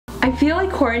I feel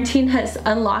like quarantine has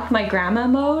unlocked my grandma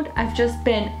mode. I've just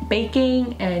been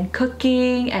baking and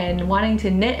cooking and wanting to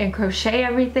knit and crochet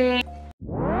everything.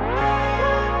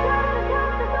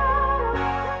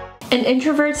 An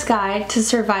introvert's guide to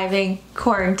surviving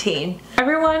quarantine.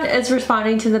 Everyone is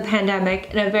responding to the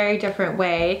pandemic in a very different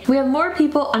way. We have more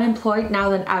people unemployed now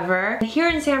than ever. Here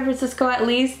in San Francisco at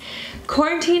least,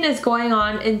 quarantine is going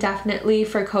on indefinitely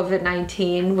for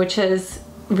COVID-19, which is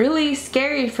really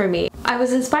scary for me. I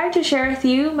was inspired to share with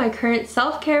you my current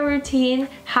self-care routine,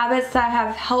 habits that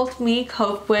have helped me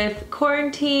cope with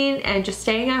quarantine and just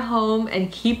staying at home and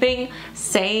keeping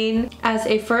sane. As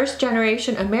a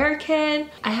first-generation American,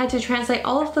 I had to translate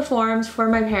all of the forms for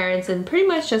my parents and pretty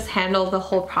much just handle the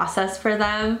whole process for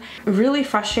them. Really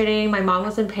frustrating. My mom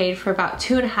wasn't paid for about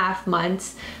 2.5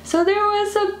 months, so there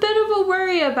was a bit of a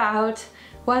worry about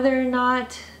whether or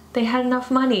not they had enough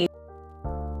money.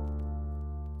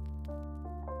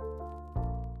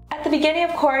 At the beginning of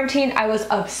quarantine, I was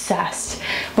obsessed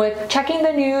with checking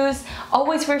the news,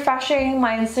 always refreshing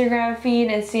my Instagram feed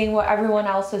and seeing what everyone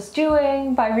else was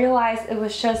doing, but I realized it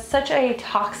was just such a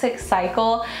toxic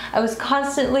cycle. I was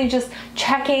constantly just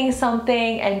checking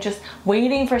something and just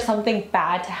waiting for something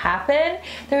bad to happen.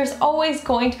 There's always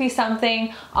going to be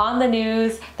something on the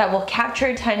news that will capture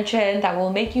attention, that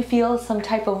will make you feel some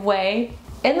type of way.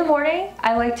 In the morning,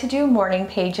 I like to do morning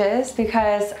pages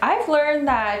because I've learned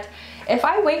that if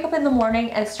I wake up in the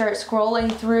morning and start scrolling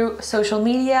through social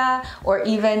media or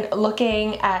even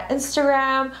looking at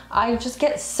Instagram, I just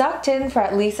get sucked in for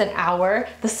at least an hour.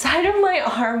 The side of my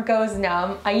arm goes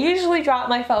numb. I usually drop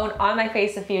my phone on my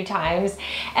face a few times,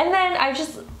 and then I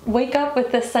just wake up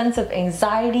with this sense of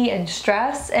anxiety and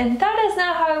stress, and that is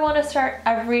not how I want to start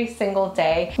every single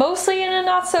day. Mostly in a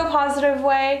not so positive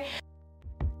way.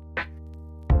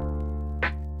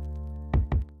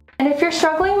 And if you're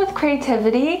struggling with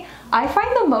creativity, I find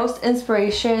the most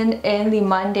inspiration in the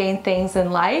mundane things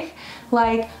in life,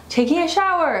 like taking a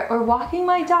shower or walking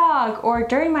my dog or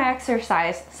during my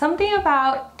exercise. Something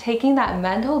about taking that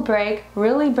mental break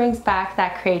really brings back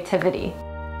that creativity.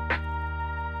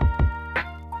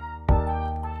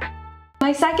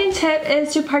 My second tip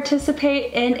is to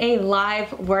participate in a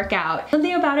live workout.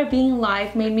 Something about it being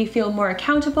live made me feel more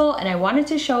accountable, and I wanted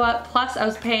to show up, plus I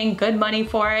was paying good money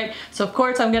for it. So of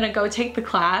course I'm gonna go take the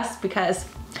class because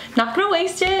I'm not gonna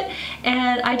waste it.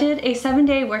 And I did a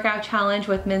 7-day workout challenge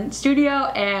with Mint Studio,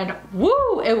 and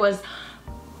woo, it was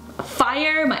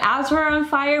fire. My abs were on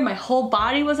fire, my whole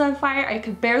body was on fire. I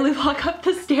could barely walk up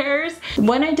the stairs.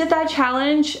 When I did that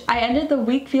challenge, I ended the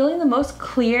week feeling the most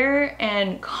clear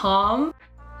and calm.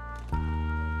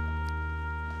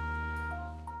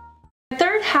 My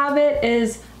third habit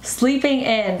is sleeping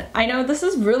in. I know this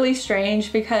is really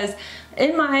strange because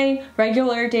in my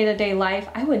regular day-to-day life,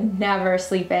 I would never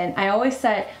sleep in. I always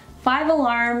set 5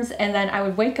 alarms and then I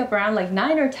would wake up around like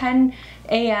 9 or 10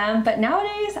 a.m. But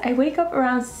nowadays I wake up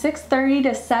around 6:30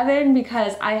 to 7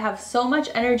 because I have so much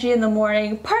energy in the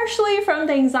morning, partially from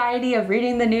the anxiety of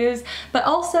reading the news, but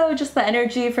also just the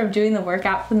energy from doing the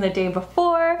workout from the day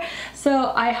before.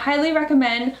 So I highly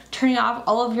recommend turning off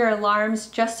all of your alarms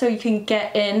just so you can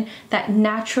get in that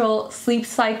natural sleep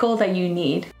cycle that you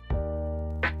need.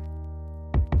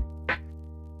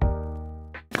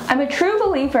 I'm a true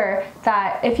believer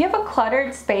that if you have a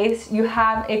cluttered space, you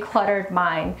have a cluttered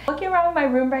mind. Looking around my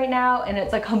room right now and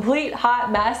it's a complete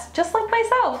hot mess, just like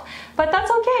myself. But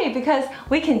that's okay because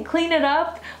we can clean it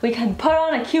up, we can put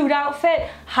on a cute outfit,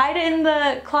 hide it in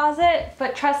the closet.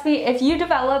 But trust me, if you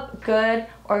develop good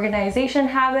organization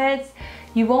habits,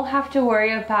 you won't have to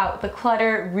worry about the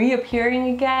clutter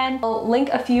reappearing again. I'll link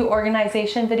a few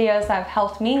organization videos that have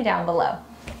helped me down below.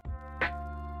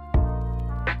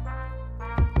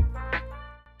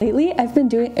 Lately, I've been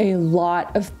doing a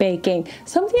lot of baking.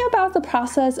 Something about the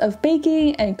process of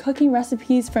baking and cooking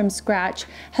recipes from scratch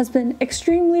has been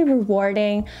extremely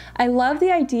rewarding. I love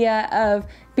the idea of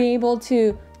being able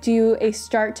to do a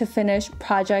start to finish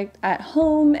project at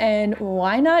home, and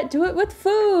why not do it with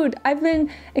food? I've been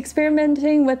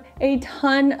experimenting with a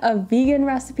ton of vegan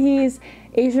recipes,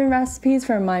 Asian recipes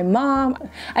from my mom.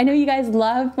 I know you guys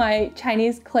love my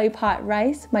Chinese clay pot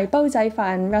rice, my bao zai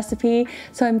fan recipe,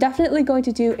 so I'm definitely going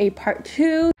to do a part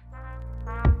 2.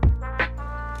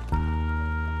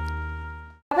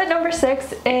 Habit number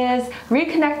 6 is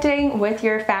reconnecting with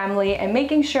your family and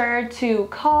making sure to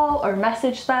call or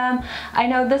message them. I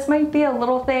know this might be a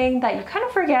little thing that you kind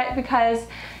of forget because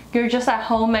you're just at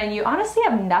home and you honestly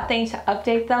have nothing to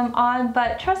update them on.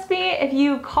 But trust me, if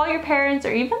you call your parents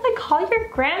or even like call your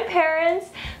grandparents,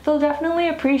 they'll definitely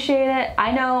appreciate it.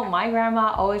 I know my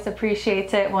grandma always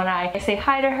appreciates it when I say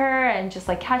hi to her and just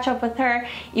like catch up with her,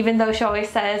 even though she always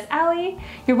says, "Allie,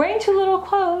 you're wearing too little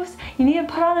clothes. You need to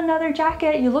put on another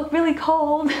jacket. You look really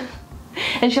cold."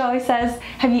 And she always says,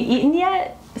 "Have you eaten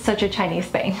yet?" Such a Chinese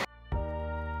thing.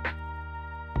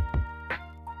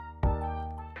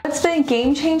 What's been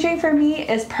game-changing for me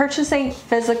is purchasing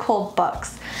physical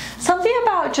books. Something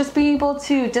about just being able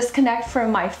to disconnect from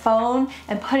my phone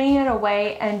and putting it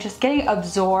away and just getting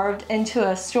absorbed into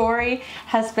a story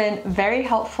has been very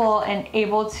helpful and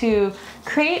able to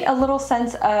create a little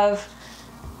sense of,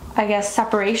 I guess,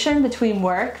 separation between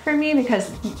work for me,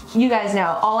 because you guys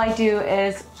know all I do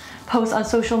is post on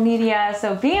social media,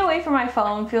 so being away from my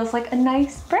phone feels like a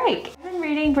nice break. I've been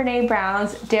reading Brene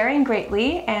Brown's Daring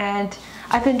Greatly, and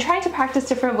I've been trying to practice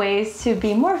different ways to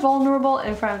be more vulnerable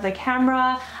in front of the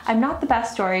camera. I'm not the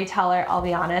best storyteller, I'll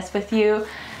be honest with you,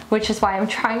 which is why I'm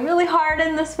trying really hard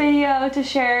in this video to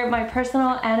share my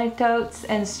personal anecdotes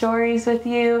and stories with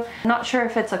you. I'm not sure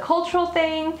if it's a cultural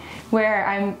thing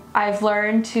where I've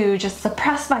learned to just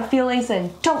suppress my feelings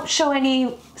and don't show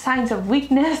any signs of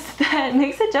weakness that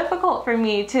makes it difficult for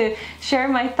me to share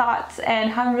my thoughts and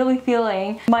how I'm really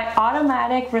feeling. My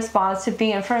automatic response to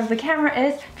being in front of the camera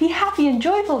is be happy and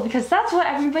joyful, because that's what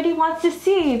everybody wants to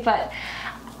see. But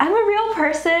I'm a real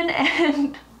person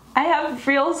and I have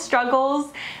real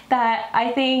struggles that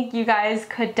I think you guys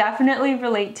could definitely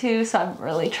relate to, so I'm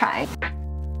really trying.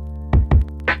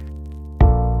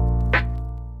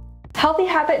 Healthy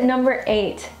habit number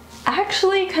 8.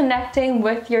 Actually connecting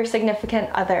with your significant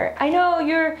other. I know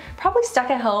you're probably stuck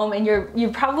at home and you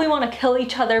probably want to kill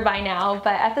each other by now,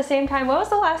 but at the same time, when was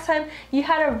the last time you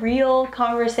had a real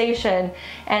conversation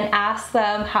and asked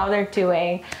them how they're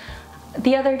doing?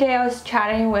 The other day I was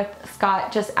chatting with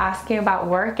Scott, just asking about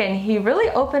work, and he really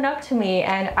opened up to me,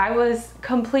 and I was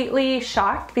completely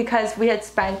shocked because we had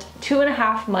spent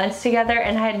 2.5 months together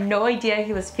and I had no idea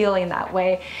he was feeling that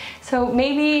way. So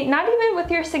maybe not even with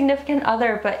your significant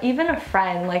other, but even a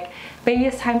friend, like maybe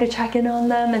it's time to check in on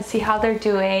them and see how they're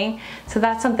doing. So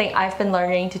that's something I've been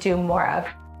learning to do more of.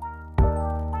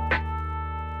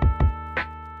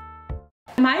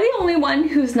 Am I the only one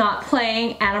who's not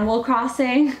playing Animal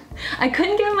Crossing? I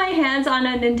couldn't get my hands on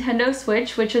a Nintendo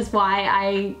Switch, which is why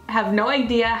I have no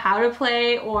idea how to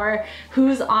play or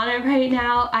who's on it right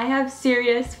now. I have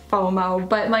serious FOMO,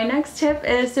 but my next tip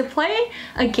is to play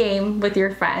a game with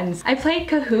your friends. I played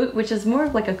Kahoot, which is more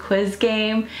of like a quiz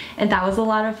game, and that was a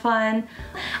lot of fun.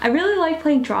 I really like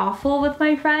playing Drawful with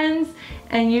my friends,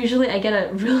 and usually I get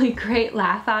a really great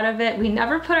laugh out of it. We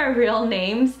never put our real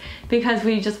names because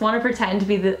we just want to pretend to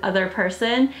be the other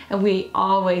person, and we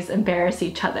always embarrass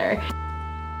each other.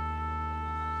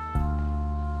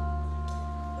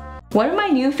 One of my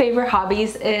new favorite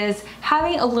hobbies is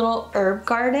having a little herb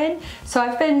garden. So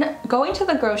I've been going to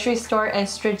the grocery store and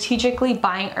strategically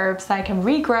buying herbs that I can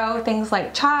regrow, things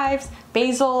like chives,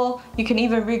 basil. You can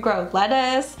even regrow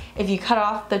lettuce if you cut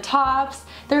off the tops.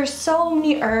 There's so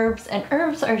many herbs, and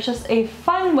herbs are just a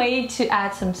fun way to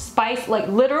add some spice, like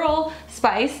literal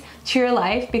spice, to your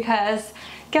life, because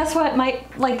guess what, my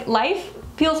life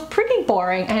feels pretty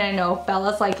boring. And I know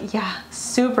Bella's like, yeah,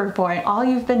 super boring. All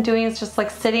you've been doing is just like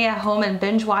sitting at home and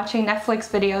binge watching Netflix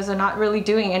videos and not really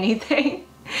doing anything.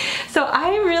 So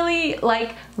I really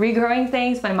like regrowing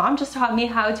things. My mom just taught me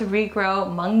how to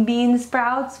regrow mung bean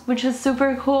sprouts, which is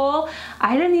super cool.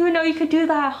 I didn't even know you could do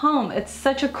that at home. It's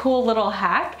such a cool little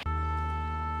hack.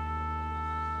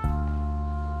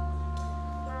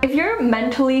 If you're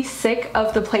mentally sick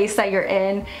of the place that you're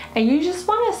in and you just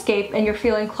want to escape and you're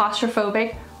feeling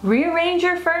claustrophobic, rearrange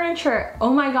your furniture. Oh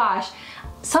my gosh.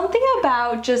 Something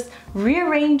about just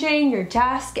rearranging your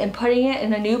desk and putting it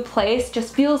in a new place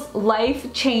just feels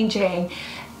life-changing.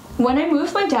 When I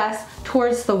moved my desk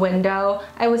towards the window,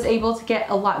 I was able to get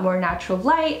a lot more natural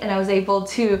light, and I was able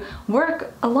to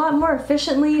work a lot more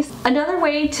efficiently. Another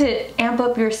way to amp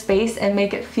up your space and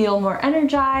make it feel more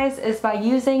energized is by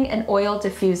using an oil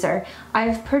diffuser.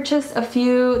 I've purchased a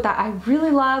few that I really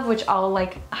love, which I'll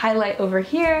like highlight over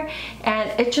here,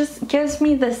 and it just gives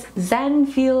me this zen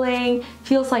feeling.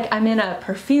 Feels like I'm in a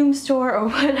perfume store, or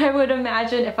what I would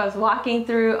imagine if I was walking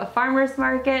through a farmer's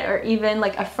market or even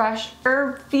like a fresh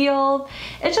herb field.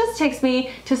 It just takes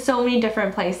me to so many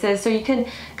different places. So you can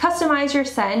customize your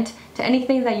scent to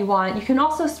anything that you want. You can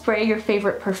also spray your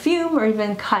favorite perfume or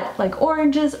even cut like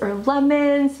oranges or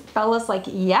lemons. Bella's like,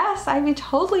 yes, I'd be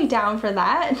totally down for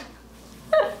that.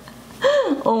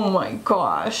 Oh my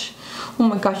gosh. Oh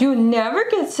my gosh, you would never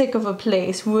get sick of a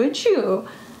place, would you?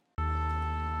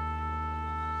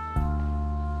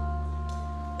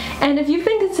 And if you've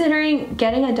been considering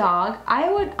getting a dog,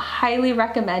 I would highly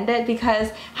recommend it because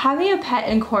having a pet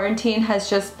in quarantine has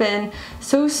just been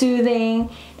so soothing,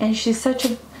 and she's such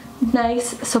a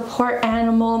nice support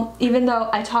animal. Even though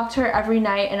I talk to her every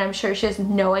night and I'm sure she has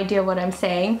no idea what I'm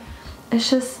saying, it's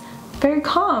just very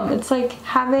calm. It's like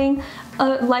having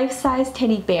a life-size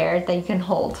teddy bear that you can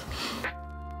hold.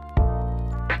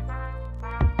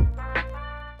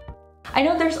 I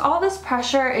know there's all this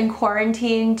pressure in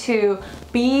quarantine to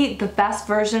be the best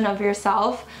version of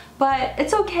yourself, but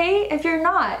it's okay if you're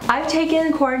not. I've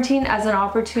taken quarantine as an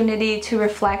opportunity to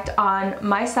reflect on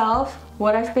myself,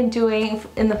 what I've been doing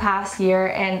in the past year,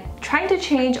 and trying to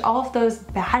change all of those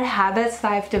bad habits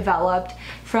that I've developed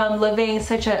from living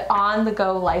such an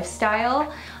on-the-go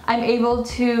lifestyle. I'm able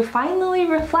to finally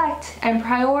reflect and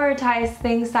prioritize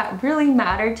things that really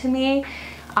matter to me.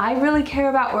 I really care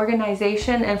about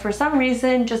organization, and for some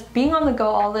reason just being on the go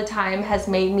all the time has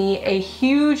made me a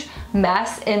huge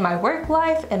mess in my work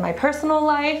life and my personal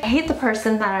life. I hate the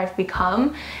person that I've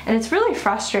become, and it's really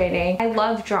frustrating. I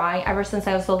love drawing ever since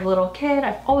I was a little kid.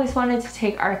 I've always wanted to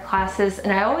take art classes,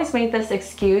 and I always made this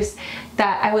excuse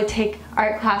that I would take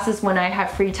art classes when I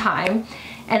have free time.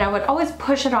 And I would always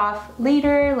push it off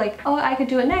later, like, oh, I could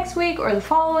do it next week or the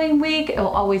following week. It'll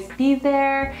always be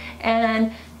there.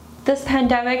 And this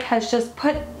pandemic has just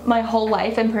put my whole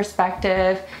life in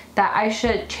perspective, that I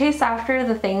should chase after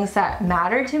the things that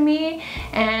matter to me.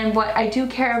 And what I do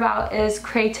care about is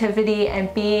creativity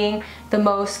and being the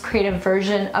most creative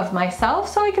version of myself,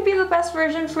 so I could be the best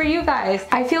version for you guys.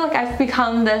 I feel like I've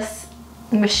become this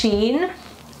machine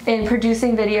in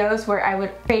producing videos where I would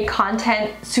create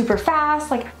content super fast.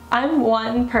 Like, I'm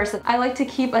one person. I like to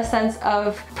keep a sense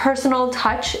of personal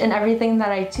touch in everything that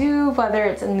I do, whether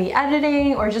it's in the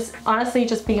editing or just honestly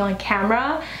just being on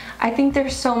camera. I think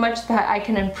there's so much that I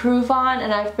can improve on,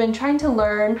 and I've been trying to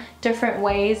learn different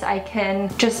ways I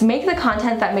can just make the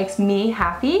content that makes me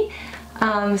happy.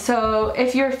 So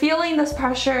if you're feeling this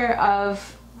pressure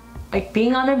of like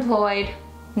being unemployed,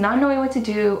 not knowing what to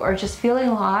do, or just feeling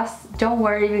lost, don't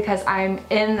worry, because I'm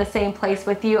in the same place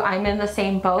with you. I'm in the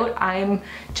same boat. I'm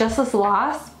just as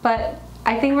lost, but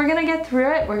I think we're gonna get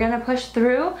through it. We're gonna push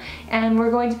through, and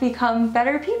we're going to become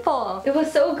better people. It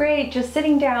was so great just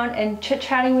sitting down and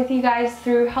chit-chatting with you guys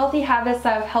through healthy habits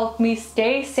that have helped me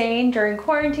stay sane during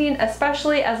quarantine,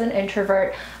 especially as an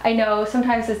introvert. I know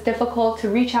sometimes it's difficult to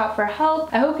reach out for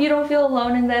help. I hope you don't feel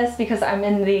alone in this, because I'm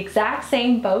in the exact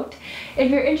same boat. If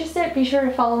you're interested, be sure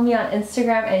to follow me on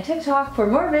Instagram and TikTok for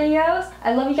more videos.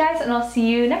 I love you guys, and I'll see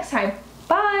you next time.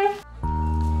 Bye!